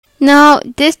Now,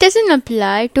 this doesn't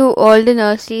apply to all the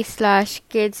nursery slash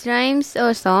kids rhymes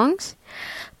or songs,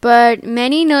 but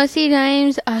many nursery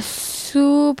rhymes are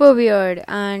super weird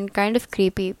and kind of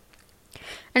creepy.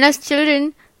 And as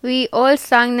children, we all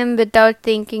sang them without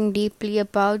thinking deeply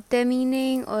about their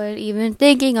meaning or even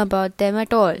thinking about them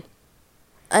at all.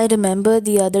 I remember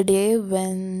the other day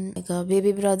when like a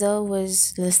baby brother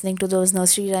was listening to those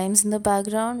nursery rhymes in the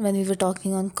background when we were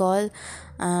talking on call,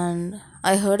 and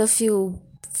I heard a few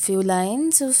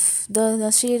lines of the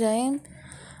nursery rhyme.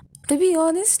 To be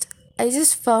honest, I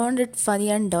just found it funny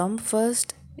and dumb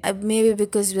first. Maybe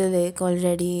because we're like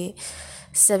already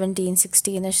 17,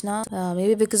 16ish now.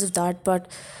 Maybe because of that,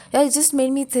 but yeah, it just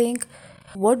made me think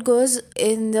what goes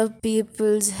in the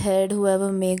people's head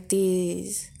whoever make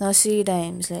these nursery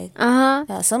rhymes. Like, Uh huh.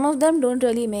 yeah, some of them don't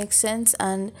really make sense,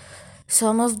 and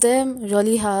some of them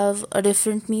really have a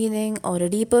different meaning or a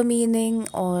deeper meaning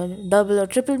or double or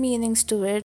triple meanings to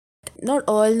it. Not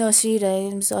all nursery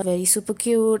rhymes are very super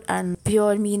cute and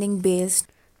pure meaning based.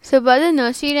 So, about the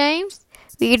nursery rhymes,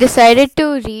 we decided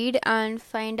to read and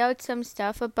find out some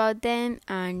stuff about them,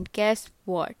 and guess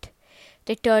what?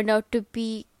 They turned out to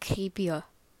be creepier.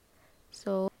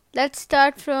 So, let's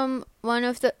start from one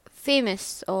of the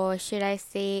famous, or should I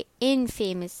say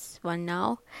infamous one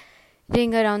now,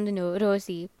 Ring Around the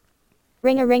Rosie.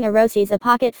 Ring a rosie's a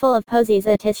pocket full of posies,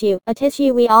 a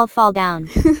tissue we all fall down.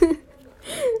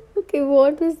 Okay,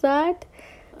 what was that?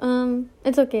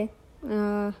 It's okay.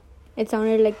 Uh, it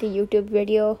sounded like a YouTube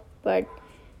video, but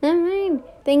never mind.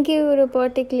 Thank you,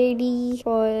 robotic lady,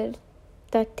 for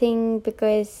that thing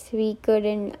because we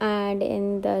couldn't add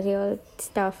in the real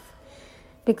stuff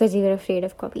because we were afraid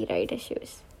of copyright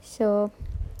issues. So,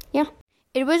 yeah.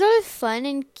 It was all fun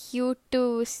and cute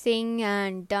to sing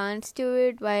and dance to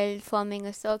it while forming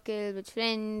a circle with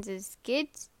friends as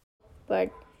kids. But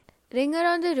Ring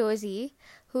Around the Rosie,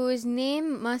 whose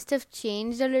name must have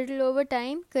changed a little over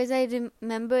time because I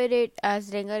remember it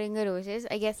as Ringa Roses,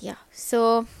 I guess. Yeah.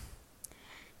 So,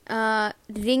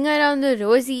 Ring Around the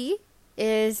Rosie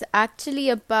is actually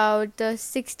about the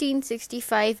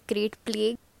 1665 Great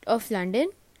Plague of London,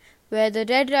 where the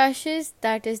red rashes,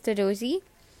 that is the rosy,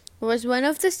 was one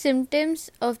of the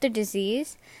symptoms of the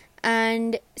disease,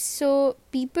 and so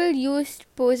people used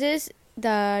poses,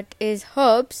 that is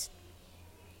herbs,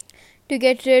 to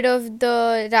get rid of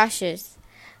the rashes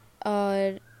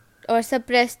or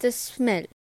suppress the smell.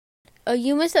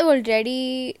 You must have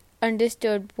already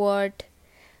understood what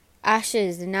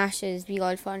ashes we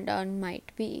all found out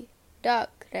might be.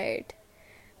 Dark, right?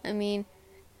 I mean,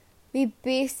 we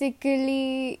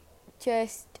basically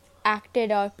just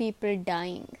acted out people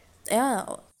dying. Yeah,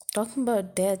 talking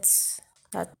about deaths,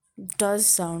 that does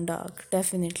sound dark,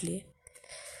 definitely.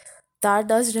 That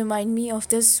does remind me of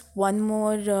this one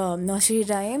more nursery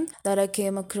rhyme that I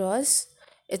came across.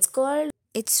 It's called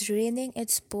It's Raining,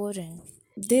 It's Pouring.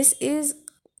 This is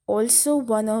also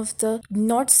one of the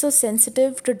not so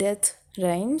sensitive to death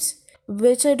rhymes,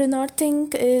 which I do not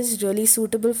think is really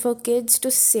suitable for kids to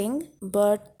sing,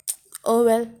 but oh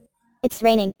well. It's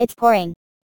raining, it's pouring.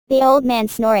 The old man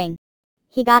snoring.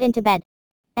 He got into bed.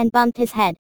 And bumped his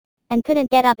head. And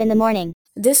couldn't get up in the morning.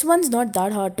 This one's not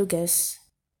that hard to guess.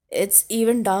 It's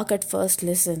even dark at first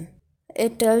listen.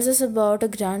 It tells us about a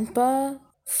grandpa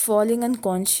falling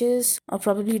unconscious or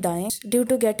probably dying due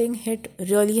to getting hit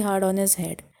really hard on his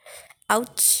head.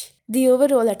 Ouch! The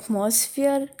overall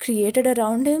atmosphere created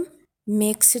around him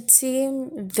makes it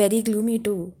seem very gloomy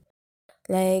too.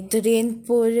 Like the rain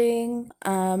pouring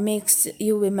makes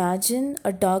you imagine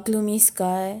a dark, gloomy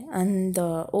sky and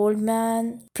the old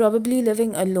man probably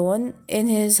living alone in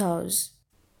his house.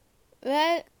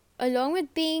 Well, along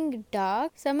with being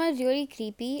dark, some are really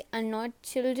creepy and not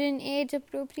children age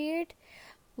appropriate.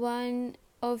 One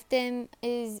of them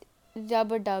is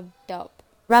Rubber Dub Dub.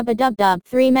 Rub-a-dub-dub,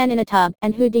 3 men in a tub,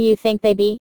 and who do you think they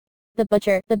be? The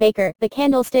butcher, the baker, the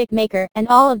candlestick maker, and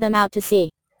all of them out to sea.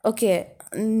 Okay,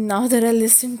 now that I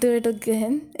listen to it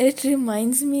again, it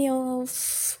reminds me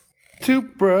of. Two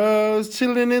bros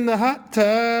chilling in the hot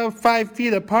tub, 5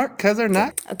 feet apart, cause they're Okay,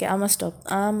 not. okay, I must stop.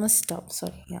 I must stop.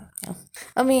 Sorry, yeah, yeah.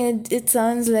 I mean, it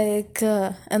sounds like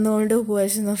an older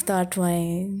version of that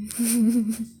wine.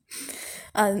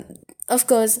 And of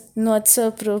course, not so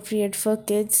appropriate for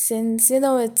kids since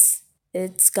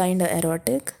it's kind of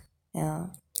erotic. Yeah.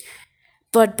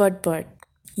 But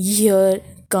here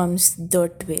comes the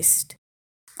twist.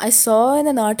 I saw in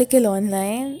an article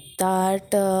online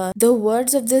that the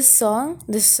words of this song,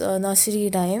 this nursery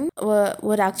rhyme,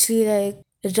 were actually like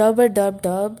rubber dub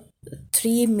dub,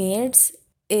 three maids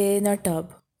in a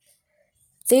tub.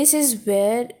 This is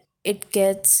where it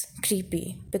gets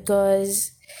creepy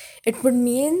because It would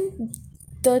mean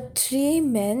the three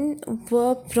men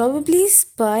were probably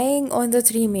spying on the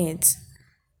three maids.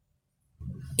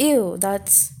 Ew,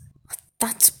 that's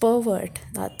pervert.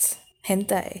 That's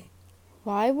hentai.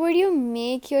 Why would you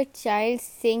make your child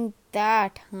sing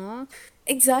that, huh?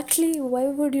 Exactly, why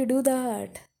would you do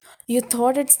that? You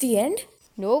thought it's the end?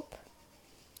 Nope.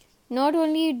 Not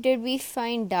only did we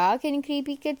find dark and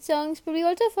creepy kid songs, but we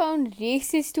also found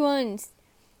racist ones.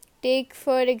 Take,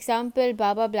 for example,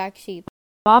 Baba Black Sheep.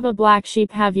 Baba Black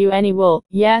Sheep, have you any wool?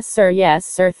 Yes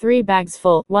sir, 3 bags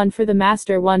full, one for the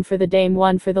master, one for the dame,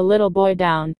 one for the little boy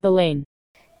down the lane.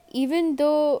 Even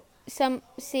though some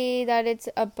say that it's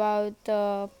about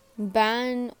the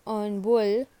ban on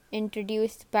wool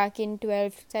introduced back in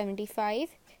 1275,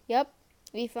 yep,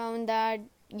 we found that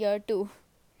year too.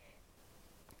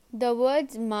 The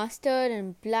words master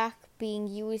and black being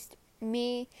used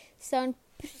may sound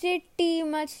pretty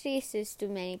much racist to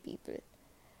many people,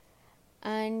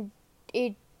 and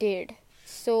it did.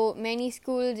 So many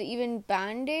schools even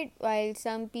banned it, while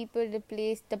some people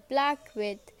replaced the black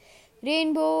with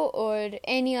rainbow or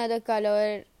any other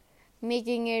color,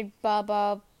 making it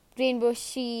Baba rainbow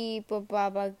sheep or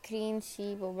Baba green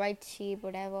sheep or white sheep,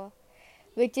 whatever.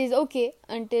 Which is okay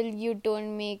until you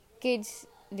don't make kids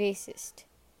racist.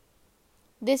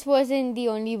 This wasn't the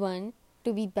only one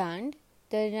to be banned.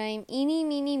 The rhyme eeny,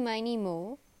 meeny, miny,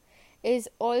 mo is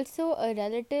also a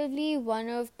relatively one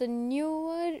of the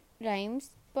newer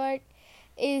rhymes, but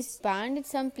is banned in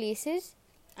some places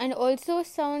and also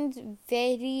sounds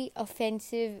very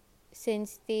offensive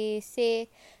since they say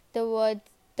the word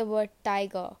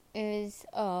tiger is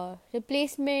a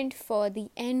replacement for the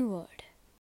N-word.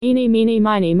 Eeny meeny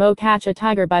miny mo, catch a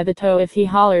tiger by the toe, if he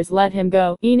hollers let him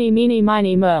go. Eeny meeny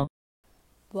miny mo.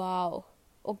 Wow.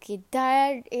 Okay,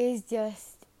 that's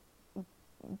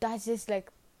just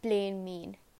like plain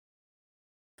mean.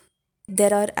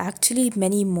 There are actually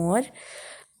many more,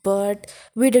 but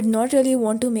we did not really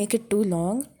want to make it too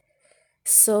long.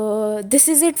 So, this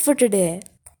is it for today.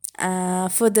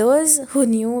 For those who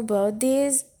knew about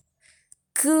these,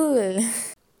 cool.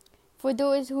 For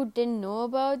those who didn't know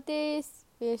about this,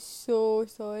 we're so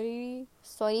sorry.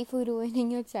 Sorry for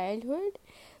ruining your childhood.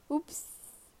 Oops.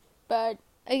 But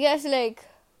I guess like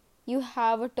you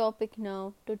have a topic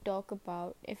now to talk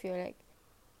about if you're like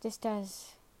just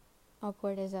as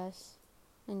awkward as us.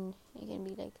 And you can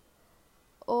be like,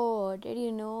 oh, did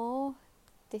you know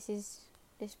this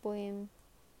poem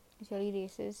is really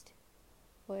racist?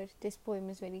 Or this poem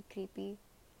is very creepy.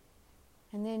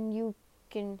 And then you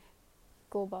can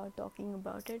go about talking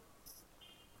about it.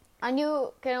 And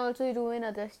you can also ruin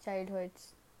others'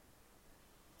 childhoods.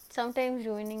 Sometimes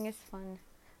ruining is fun.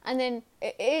 And then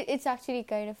it's actually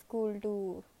kind of cool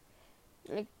to,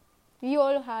 like, we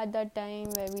all had that time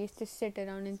where we used to sit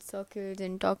around in circles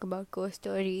and talk about ghost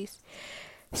stories.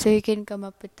 So you can come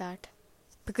up with that.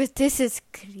 Because this is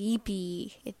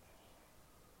creepy.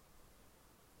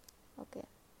 Okay.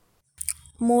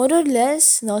 More or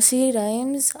less, nursery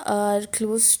rhymes are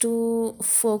close to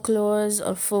folklores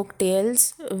or folk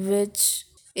tales, which,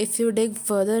 if you dig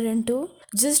further into,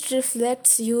 just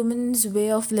reflects humans'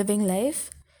 way of living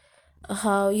life,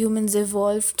 how humans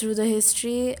evolved through the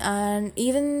history, and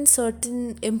even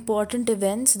certain important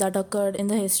events that occurred in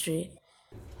the history.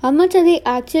 How much are they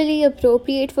actually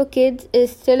appropriate for kids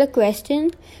is still a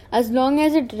question. As long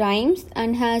as it rhymes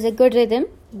and has a good rhythm,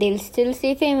 they'll still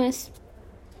stay famous.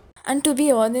 And to be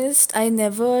honest, I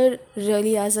never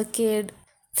really, as a kid,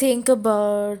 think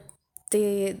about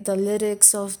the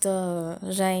lyrics of the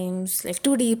rhymes like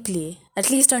too deeply.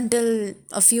 At least until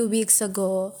a few weeks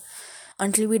ago,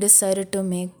 until we decided to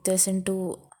make this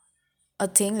into a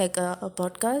thing like a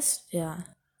podcast. Yeah.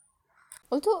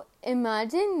 Also,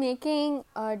 imagine making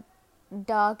a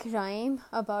dark rhyme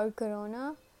about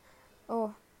Corona.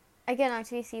 Oh, I can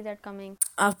actually see that coming.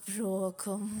 Bro,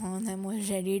 come on! I'm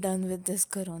already done with this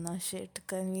Corona shit.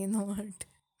 Can we not?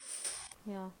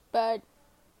 Yeah. But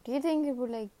do you think it would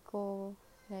like go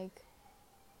like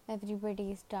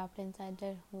everybody is trapped inside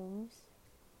their homes?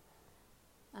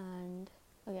 And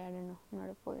okay, I don't know. I'm not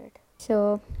a poet.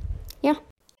 So, yeah.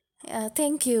 Yeah,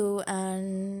 thank you.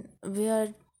 And we are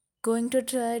going to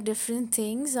try different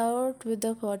things out with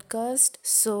the podcast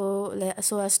so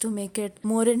as to make it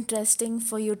more interesting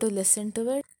for you to listen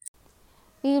to it.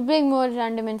 We'll bring more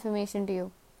random information to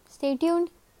you. Stay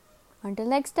tuned. Until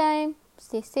next time,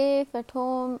 stay safe at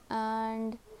home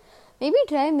and maybe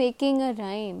try making a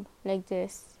rhyme like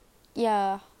this.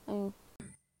 Yeah.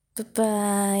 Bye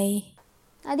bye.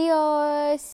 Adios.